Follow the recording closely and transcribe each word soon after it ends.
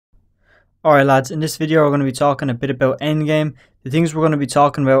Alright lads, in this video we're going to be talking a bit about endgame. The things we're going to be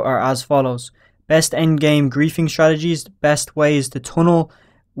talking about are as follows. Best endgame griefing strategies, best ways to tunnel,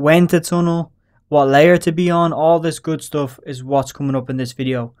 when to tunnel, what layer to be on, all this good stuff is what's coming up in this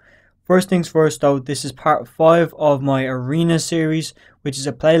video. First things first though, this is part 5 of my arena series, which is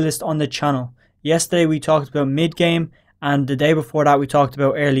a playlist on the channel. Yesterday we talked about mid game and the day before that we talked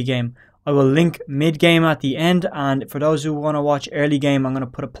about early game. I will link mid game at the end, and for those who want to watch early game, I'm going to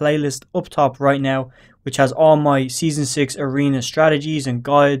put a playlist up top right now which has all my season 6 arena strategies and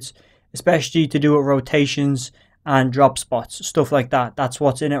guides, especially to do with rotations and drop spots, stuff like that. That's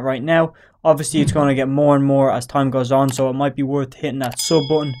what's in it right now. Obviously it's going to get more and more as time goes on, so it might be worth hitting that sub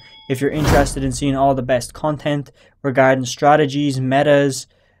button if you're interested in seeing all the best content regarding strategies, metas,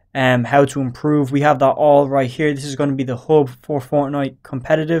 how to improve. We have that all right here. This is going to be the hub for Fortnite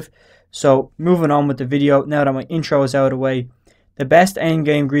competitive. So moving on with the video, now that my intro is out of the way, the best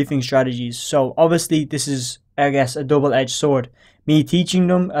endgame griefing strategies. So obviously this is, I guess, a double-edged sword. Me teaching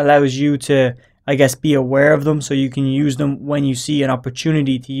them allows you to, I guess, be aware of them so you can use them when you see an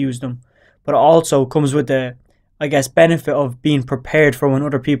opportunity to use them. But it also comes with the, I guess, benefit of being prepared for when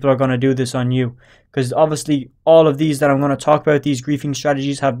other people are going to do this on you. Because obviously all of these that I'm going to talk about, these griefing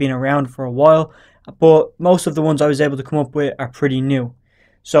strategies, have been around for a while, but most of the ones I was able to come up with are pretty new.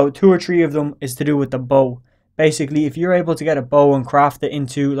 So 2 or 3 of them is to do with the bow. Basically, if you're able to get a bow and craft it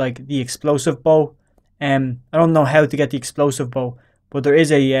into like the explosive bow, I don't know how to get the explosive bow, but there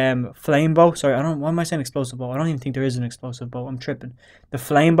is a flame bow. Sorry, why am I saying explosive bow? I don't even think there is an explosive bow. I'm tripping. The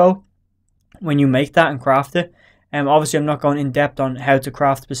flame bow, when you make that and craft it, obviously I'm not going in depth on how to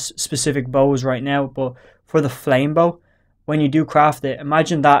craft specific bows right now, but for the flame bow, when you do craft it,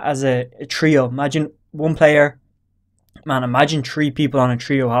 imagine that as a trio. Imagine one player. Man, imagine 3 people on a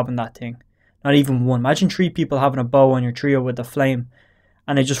trio having that thing. Not even one. Imagine 3 people having a bow on your trio with a flame.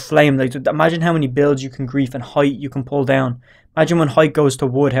 And they just flame. Like, imagine how many builds you can grief and height you can pull down. Imagine when height goes to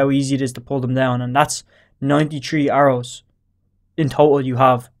wood, how easy it is to pull them down. And that's 93 arrows in total you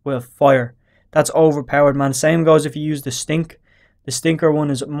have with fire. That's overpowered, man. Same goes if you use the stink. The stinker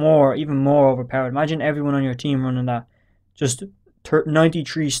one is even more overpowered. Imagine everyone on your team running that. Just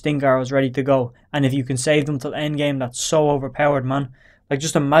 93 stink arrows ready to go, and if you can save them till end game, that's so overpowered, man. Like,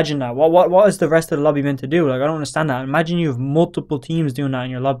 just imagine that. What is the rest of the lobby meant to do? Like, I don't understand that. Imagine you have multiple teams doing that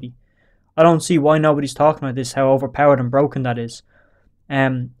in your lobby. I don't see why nobody's talking about this, how overpowered and broken that is.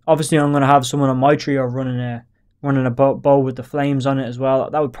 Obviously I'm going to have someone on my trio running a bow with the flames on it as well.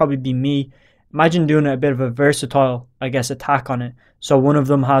 That would probably be me. Imagine doing a bit of a versatile, I guess, attack on it. So one of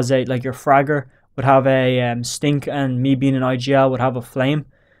them has a, like your fragger would have a stink, and me being an IGL would have a flame.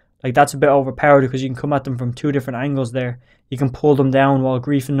 Like, that's a bit overpowered because you can come at them from 2 different angles there. You can pull them down while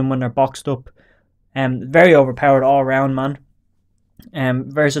griefing them when they're boxed up. Very overpowered all around, man.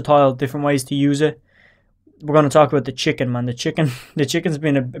 Versatile, different ways to use it. We're going to talk about the chicken, man. The chicken's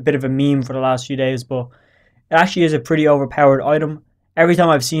been a bit of a meme for the last few days, but it actually is a pretty overpowered item. Every time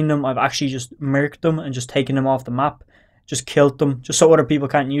I've seen them, I've actually just murked them and just taken them off the map. Just killed them, just so other people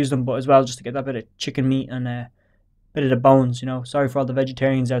can't use them, but as well just to get that bit of chicken meat and a bit of the bones, you know. Sorry for all the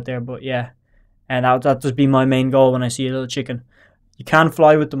vegetarians out there, but yeah. And that just be my main goal when I see a little chicken. You can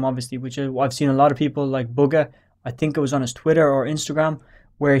fly with them, obviously, which is, I've seen a lot of people like Bugga. I think it was on his Twitter or Instagram,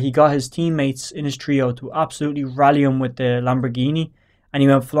 where he got his teammates in his trio to absolutely rally him with the Lamborghini, and he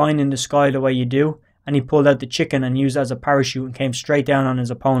went flying in the sky the way you do, and he pulled out the chicken and used it as a parachute and came straight down on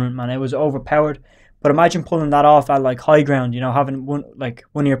his opponent, man. It was overpowered. But imagine pulling that off at like high ground, you know, having one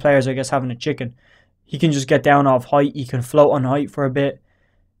of your players, I guess, having a chicken. He can just get down off height. He can float on height for a bit.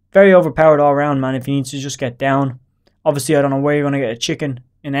 Very overpowered all around, man, if he needs to just get down. Obviously, I don't know where you're going to get a chicken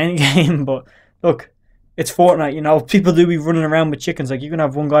in any game, but look, it's Fortnite, you know. People do be running around with chickens. Like, you can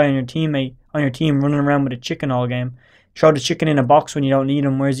have one guy on your team running around with a chicken all game. Throw the chicken in a box when you don't need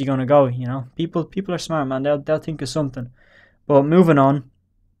him. Where's he going to go, you know? People are smart, man. They'll think of something. But moving on.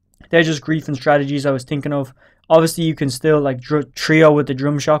 They're just griefing strategies I was thinking of. Obviously, you can still like trio with the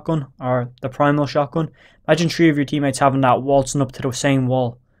drum shotgun or the primal shotgun. Imagine 3 of your teammates having that waltzing up to the same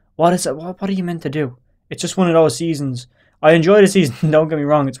wall. What is it? What are you meant to do? It's just one of those seasons. I enjoy the season, don't get me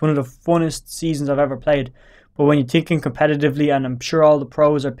wrong. It's one of the funnest seasons I've ever played. But when you're thinking competitively, and I'm sure all the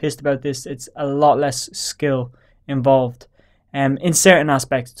pros are pissed about this, it's a lot less skill involved. In certain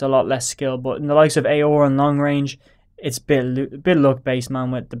aspects, it's a lot less skill. But in the likes of AOR and long range, it's a bit luck based, man,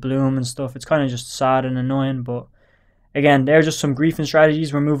 with the bloom and stuff. It's kind of just sad and annoying, but again, they're just some griefing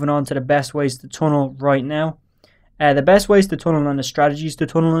strategies. We're moving on to the best ways to tunnel right now. The best ways to tunnel and the strategies to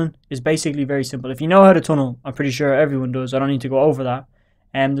tunneling is basically very simple. If you know how to tunnel, I'm pretty sure everyone does. I don't need to go over that.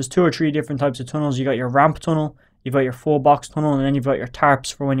 There's 2 or 3 different types of tunnels. You got your ramp tunnel, you've got your full box tunnel, and then you've got your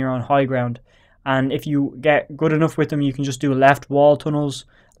tarps for when you're on high ground. And if you get good enough with them, you can just do left wall tunnels,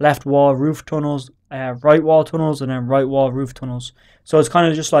 left wall roof tunnels, right wall tunnels, and then right wall roof tunnels. So it's kind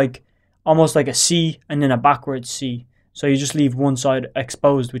of just like almost like a C and then a backwards C. So you just leave one side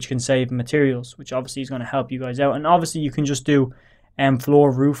exposed, which can save materials, which obviously is going to help you guys out. And obviously you can just do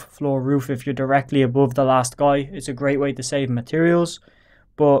floor roof if you're directly above the last guy. It's a great way to save materials.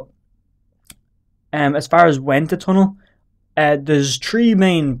 But as far as when to tunnel, there's 3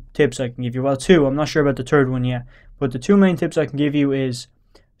 main tips I can give you. Well, 2. I'm not sure about the third one yet. But the 2 main tips I can give you is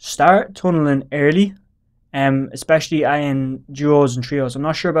start tunneling early, especially in duos and trios. I'm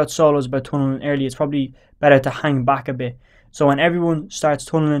not sure about solos about tunneling early. It's probably better to hang back a bit. So when everyone starts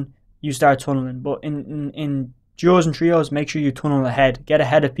tunneling, you start tunneling. But in duos and trios, make sure you tunnel ahead. Get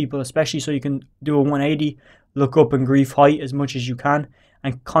ahead of people, especially so you can do a 180, look up and grief height as much as you can,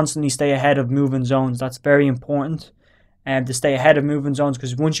 and constantly stay ahead of moving zones. That's very important. To stay ahead of moving zones,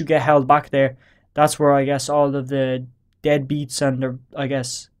 because once you get held back there, that's where I guess all of the deadbeats and the, I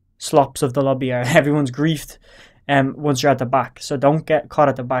guess, slops of the lobby are. Everyone's griefed once you're at the back. So don't get caught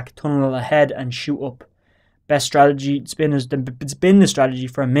at the back. Tunnel ahead and shoot up. Best strategy. It's been the strategy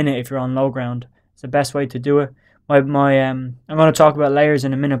for a minute if you're on low ground. It's the best way to do it. I'm going to talk about layers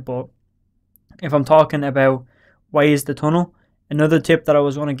in a minute, but if I'm talking about ways to tunnel, another tip that I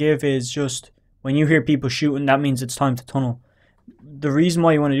was going to give is just when you hear people shooting, that means it's time to tunnel. The reason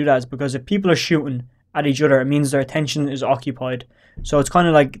why you want to do that is because if people are shooting at each other, it means their attention is occupied. So it's kind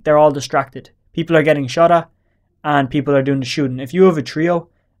of like they're all distracted. People are getting shot at and people are doing the shooting. If you have a trio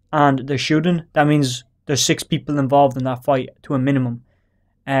and they're shooting, that means there's 6 people involved in that fight to a minimum.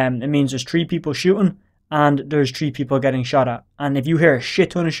 It means there's 3 people shooting and there's 3 people getting shot at. And if you hear a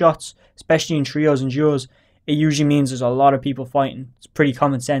shit ton of shots, especially in trios and duos, it usually means there's a lot of people fighting. It's pretty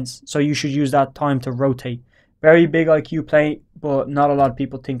common sense. So you should use that time to rotate. Very big IQ play, but not a lot of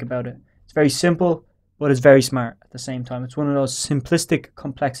people think about it. It's very simple, but it's very smart at the same time. It's one of those simplistic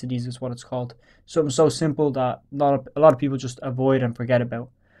complexities is what it's called. Something so simple that a lot of people just avoid and forget about.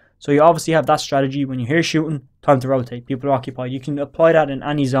 So you obviously have that strategy. When you hear shooting, time to rotate. People are occupied. You can apply that in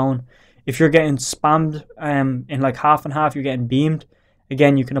any zone. If you're getting spammed in like half and half, you're getting beamed.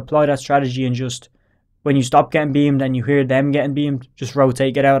 Again, you can apply that strategy and just when you stop getting beamed and you hear them getting beamed, just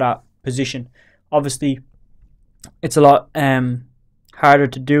rotate, get out of that position. Obviously, it's a lot harder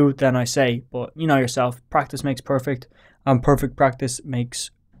to do than I say, but you know yourself, practice makes perfect, and perfect practice makes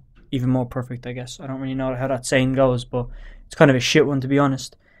even more perfect, I guess. I don't really know how that saying goes, but it's kind of a shit one to be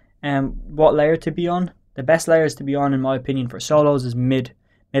honest. What layer to be on? The best layers to be on, in my opinion, for solos is mid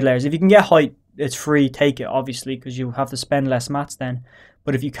layers. If you can get height, it's free, take it, obviously, because you have to spend less mats then.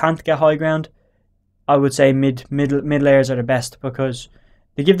 But if you can't get high ground, I would say mid layers are the best because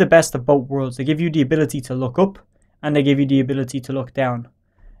they give the best of both worlds. They give you the ability to look up and they give you the ability to look down.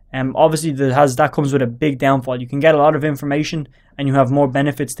 Obviously that comes with a big downfall. You can get a lot of information and you have more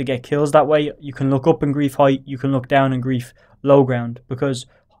benefits to get kills that way. You can look up and grief height, you can look down and grief low ground, because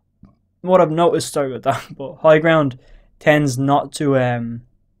what I've noticed, sorry about that, but high ground tends not to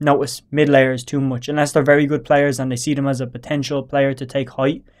notice mid layers too much unless they're very good players and they see them as a potential player to take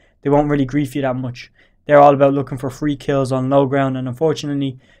height. They won't really grief you that much. They're all about looking for free kills on low ground, and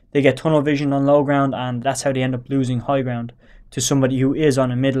unfortunately they get tunnel vision on low ground, and that's how they end up losing high ground to somebody who is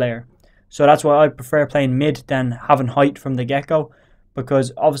on a mid layer. So that's why I prefer playing mid than having height from the get-go,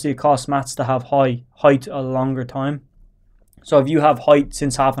 because obviously it costs mats to have height a longer time. So if you have height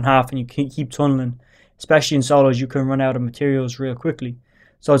since half and half and you keep tunneling, especially in solos, you can run out of materials real quickly.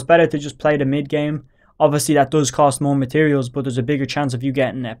 So it's better to just play the mid game. Obviously that does cost more materials, but there's a bigger chance of you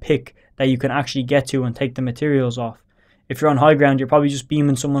getting a pick that you can actually get to and take the materials off. If you're on high ground, you're probably just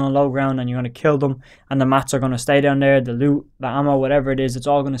beaming someone on low ground and you're going to kill them, and the mats are going to stay down there, the loot, the ammo, whatever it is, it's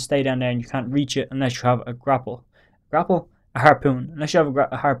all going to stay down there and you can't reach it unless you have a grapple. A harpoon. Unless you have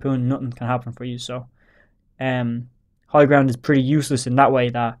a harpoon, nothing can happen for you. So high ground is pretty useless in that way,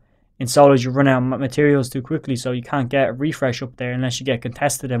 that in solos you run out of materials too quickly, so you can't get a refresh up there unless you get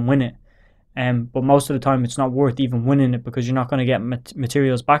contested and win it. But most of the time it's not worth even winning it because you're not going to get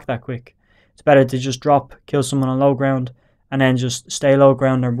materials back that quick. It's better to just drop, kill someone on low ground, and then just stay low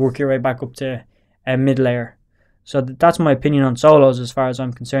ground or work your way back up to a mid layer. So that's my opinion on solos as far as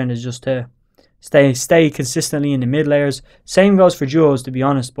I'm concerned, is just to stay consistently in the mid layers. Same goes for duos, to be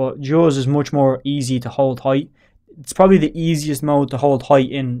honest, but duos is much more easy to hold height. It's probably the easiest mode to hold height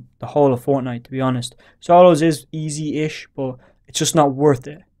in the whole of Fortnite, to be honest. Solos is easy-ish, but it's just not worth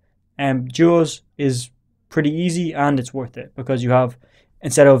it. Duos is pretty easy and it's worth it because you have,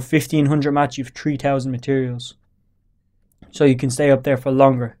 instead of 1500 mats, you have 3000 materials. So you can stay up there for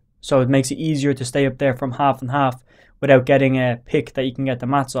longer So it makes it easier to stay up there from half and half without getting a pick that you can get the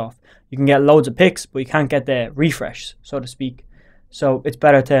mats off. You can get loads of picks, but you can't get the refresh, so to speak. So it's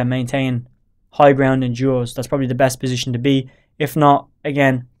better to maintain high ground in duos. That's probably the best position to be. If not,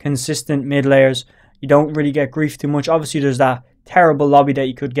 again, consistent mid layers. You don't really get grief too much. Obviously, there's that terrible lobby that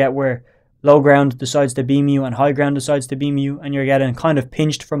you could get where low ground decides to beam you and high ground decides to beam you, and you're getting kind of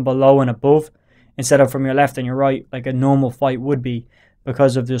pinched from below and above instead of from your left and your right like a normal fight would be,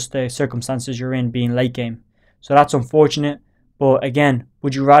 because of just the circumstances you're in being late game. So that's unfortunate. But again,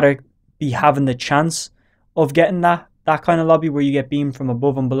 would you rather be having the chance of getting that kind of lobby where you get beamed from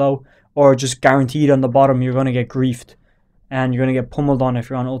above and below, or just guaranteed on the bottom you're going to get griefed and you're going to get pummeled on if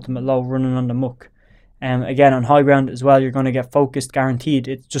you're on ultimate low running on the muck? Again, on high ground as well, you're going to get focused guaranteed.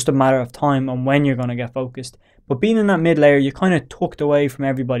 It's just a matter of time on when you're going to get focused. But being in that mid layer, you're kind of tucked away from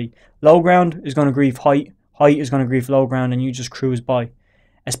everybody. Low ground is going to grief height. Height is going to grief low ground, and you just cruise by.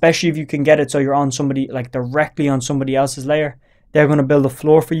 Especially if you can get it so you're on somebody, like directly on somebody else's layer. They're going to build a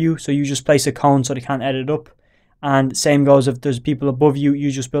floor for you, so you just place a cone so they can't edit up. And same goes if there's people above you, you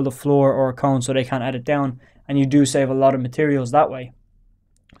just build a floor or a cone so they can't edit down. And you do save a lot of materials that way.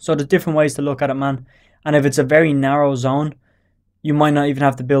 So there's different ways to look at it, man. And if it's a very narrow zone, you might not even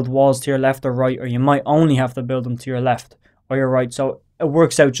have to build walls to your left or right, or you might only have to build them to your left or your right. So it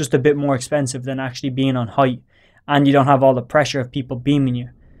works out just a bit more expensive than actually being on height. And you don't have all the pressure of people beaming you.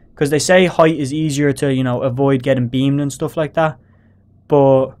 Because they say height is easier to, avoid getting beamed and stuff like that.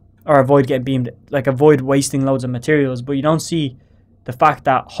 Or avoid getting beamed, like avoid wasting loads of materials. But you don't see the fact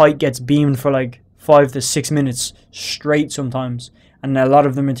that height gets beamed for like 5 to 6 minutes straight sometimes. And a lot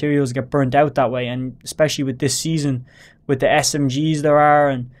of the materials get burnt out that way. And especially with this season, with the SMGs there are,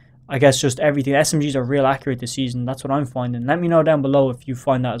 and I guess just everything. SMGs are real accurate this season. That's what I'm finding. Let me know down below if you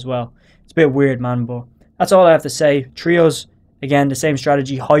find that as well. It's a bit weird, man, but that's all I have to say. Trios, again, the same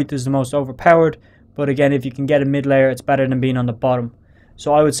strategy. Height is the most overpowered. But again, if you can get a mid layer, it's better than being on the bottom.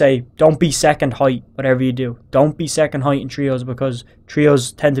 So I would say don't be second height, whatever you do. Don't be second height in trios, because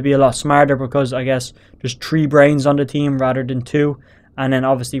trios tend to be a lot smarter, because I guess there's 3 brains on the team rather than 2. And then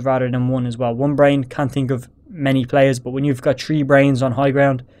obviously rather than 1 as well. 1 brain, can't think of many players, but when you've got 3 brains on high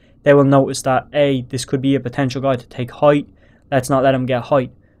ground, they will notice that, A, this could be a potential guy to take height. Let's not let him get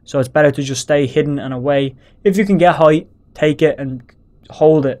height. So it's better to just stay hidden and away. If you can get height, take it and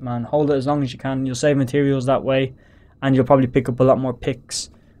hold it, man. Hold it as long as you can. You'll save materials that way, and you'll probably pick up a lot more picks.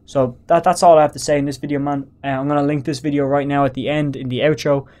 So that's all I have to say in this video, man. I'm going to link this video right now at the end in the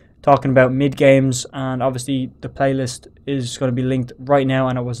outro, talking about mid games, and obviously the playlist is going to be linked right now,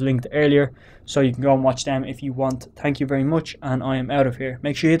 and it was linked earlier, so you can go and watch them if you want. Thank you very much, and I am out of here.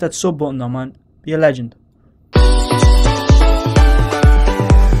 Make sure you hit that sub button though, man. Be a legend.